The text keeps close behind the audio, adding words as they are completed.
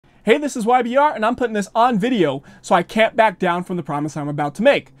Hey, this is WhyBeAre, and I'm putting this on video, so I can't back down from the promise I'm about to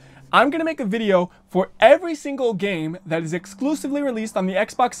make. I'm going to make a video for every single game that is exclusively released on the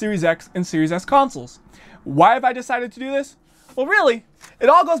Xbox Series X and Series S consoles. Why have I decided to do this? Well, really, it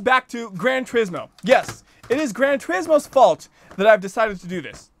all goes back to Gran Turismo. Yes, it is Gran Turismo's fault that I've decided to do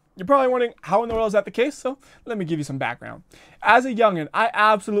this. You're probably wondering, how in the world is that the case? So let me give you some background. As a youngin', I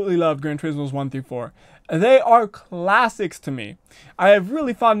absolutely loved Gran Turismo's 1 through 4. They are classics to me. I have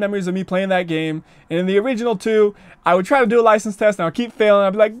really fond memories of me playing that game. And in the original 2, I would try to do a license test and I would keep failing.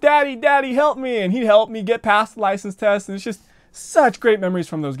 I'd be like, Daddy, Daddy, help me. And he'd help me get past the license test. And it's just such great memories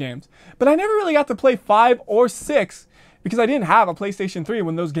from those games. But I never really got to play 5 or 6 because I didn't have a PlayStation 3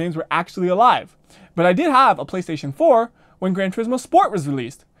 when those games were actually alive. But I did have a PlayStation 4 when Gran Turismo Sport was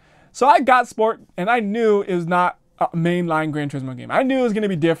released. So I got Sport, and I knew it was not a mainline Gran Turismo game. I knew it was going to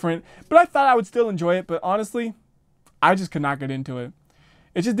be different, but I thought I would still enjoy it. But honestly, I just could not get into it.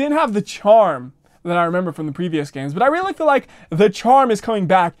 It just didn't have the charm that I remember from the previous games. But I really feel like the charm is coming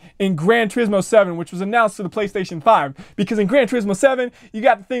back in Gran Turismo 7, which was announced to the PlayStation 5. Because in Gran Turismo 7, you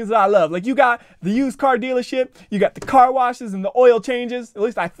got the things that I love. Like, you got the used car dealership, you got the car washes and the oil changes. At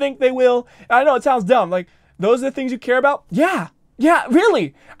least I think they will. And I know it sounds dumb. Like, those are the things you care about? Yeah,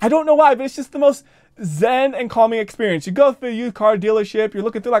 really. I don't know why, but it's just the most zen and calming experience. You go through a used car dealership, you're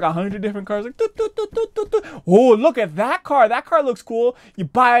looking through like 100 different cars, like, oh, look at that car. That car looks cool. You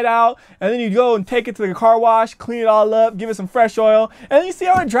buy it out, and then you go and take it to the car wash, clean it all up, give it some fresh oil, and then you see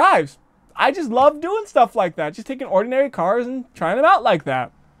how it drives. I just love doing stuff like that, just taking ordinary cars and trying them out like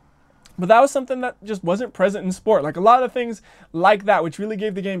that. But that was something that just wasn't present in Sport. Like, a lot of things like that, which really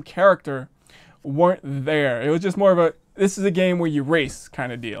gave the game character, weren't there. It was just more of a, this is a game where you race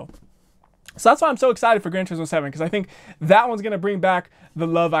kind of deal. So that's why I'm so excited for Gran Turismo 7, because I think that one's going to bring back the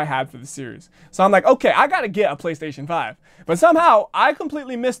love I had for the series. So I'm like, okay, I got to get a PlayStation 5. But somehow, I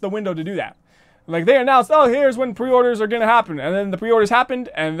completely missed the window to do that. Like, they announced, oh, here's when pre-orders are going to happen. And then the pre-orders happened,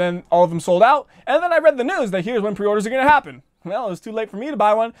 and then all of them sold out. And then I read the news that here's when pre-orders are going to happen. Well, it was too late for me to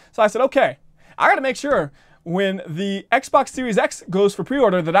buy one. So I said, okay, I got to make sure when the Xbox Series X goes for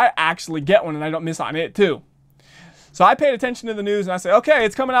pre-order that I actually get one and I don't miss on it too. So I paid attention to the news and I said, okay,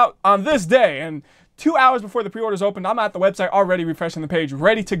 it's coming out on this day. And 2 hours before the pre-orders opened, I'm at the website already refreshing the page,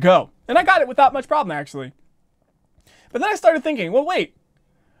 ready to go. And I got it without much problem, actually. But then I started thinking, well, wait,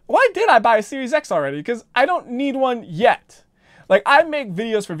 why did I buy a Series X already? Because I don't need one yet. Like, I make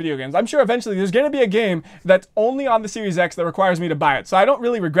videos for video games. I'm sure eventually there's going to be a game that's only on the Series X that requires me to buy it. So I don't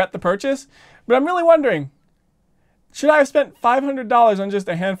really regret the purchase. But I'm really wondering, should I have spent $500 on just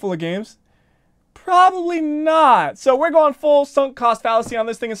a handful of games? Probably not. So we're going full sunk cost fallacy on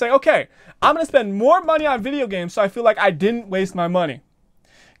this thing and saying, okay, I'm going to spend more money on video games so I feel like I didn't waste my money.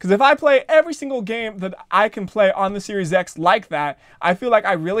 Because if I play every single game that I can play on the Series X like that, I feel like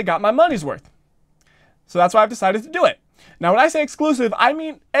I really got my money's worth. So that's why I've decided to do it. Now, when I say exclusive, I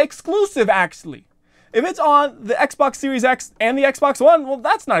mean exclusive, actually. If it's on the Xbox Series X and the Xbox One, well,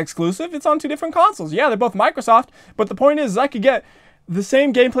 that's not exclusive. It's on 2 different consoles. Yeah, they're both Microsoft, but the point is I could get the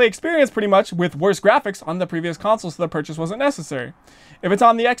same gameplay experience pretty much with worse graphics on the previous console, so the purchase wasn't necessary. If it's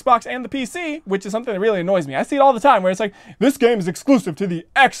on the Xbox and the PC, which is something that really annoys me. I see it all the time where it's like, this game is exclusive to the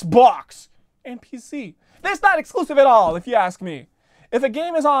Xbox and PC. That's not exclusive at all, if you ask me. If a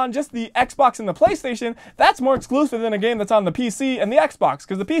game is on just the Xbox and the PlayStation, that's more exclusive than a game that's on the PC and the Xbox,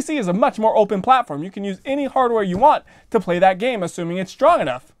 because the PC is a much more open platform. You can use any hardware you want to play that game, assuming it's strong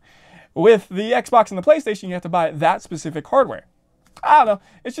enough. With the Xbox and the PlayStation, you have to buy that specific hardware. I don't know.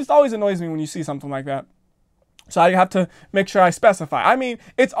 It just always annoys me when you see something like that. So I have to make sure I specify. I mean,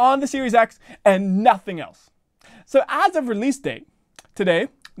 it's on the Series X and nothing else. So as of release date, today,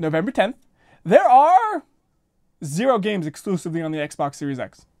 November 10th, there are 0 games exclusively on the Xbox Series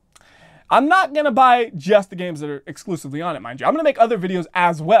X. I'm not going to buy just the games that are exclusively on it, mind you. I'm going to make other videos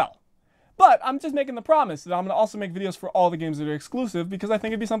as well. But I'm just making the promise that I'm going to also make videos for all the games that are exclusive because I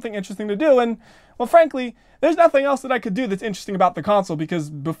think it'd be something interesting to do. And, well, frankly, there's nothing else that I could do that's interesting about the console because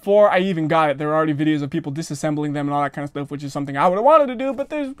before I even got it, there were already videos of people disassembling them and all that kind of stuff, which is something I would have wanted to do, but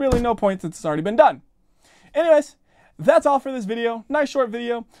there's really no point since it's already been done. Anyways, that's all for this video. Nice short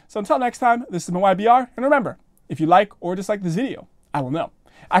video. So until next time, this is my WhyBeAre, and remember, if you like or dislike this video, I will know.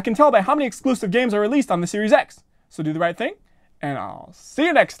 I can tell by how many exclusive games are released on the Series X. So do the right thing, and I'll see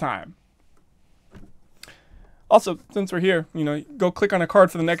you next time. Also, since we're here, you know, go click on a card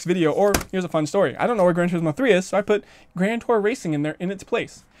for the next video, or here's a fun story. I don't know where Gran Turismo 3 is, so I put Gran Tour Racing in there in its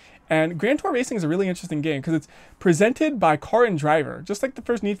place. And Gran Tour Racing is a really interesting game because it's presented by Car and Driver, just like the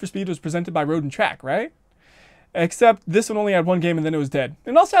first Need for Speed was presented by Road and Track, right? Except this one only had one game and then it was dead.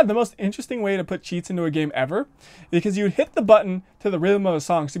 It also had the most interesting way to put cheats into a game ever, because you would hit the button to the rhythm of a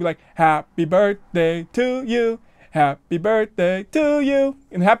song. So you'd be like, happy birthday to you, happy birthday to you.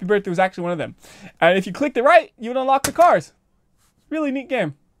 And happy birthday was actually one of them. And if you clicked it right, you would unlock the cars. Really neat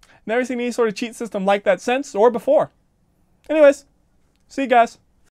game. Never seen any sort of cheat system like that since or before. Anyways, see you guys.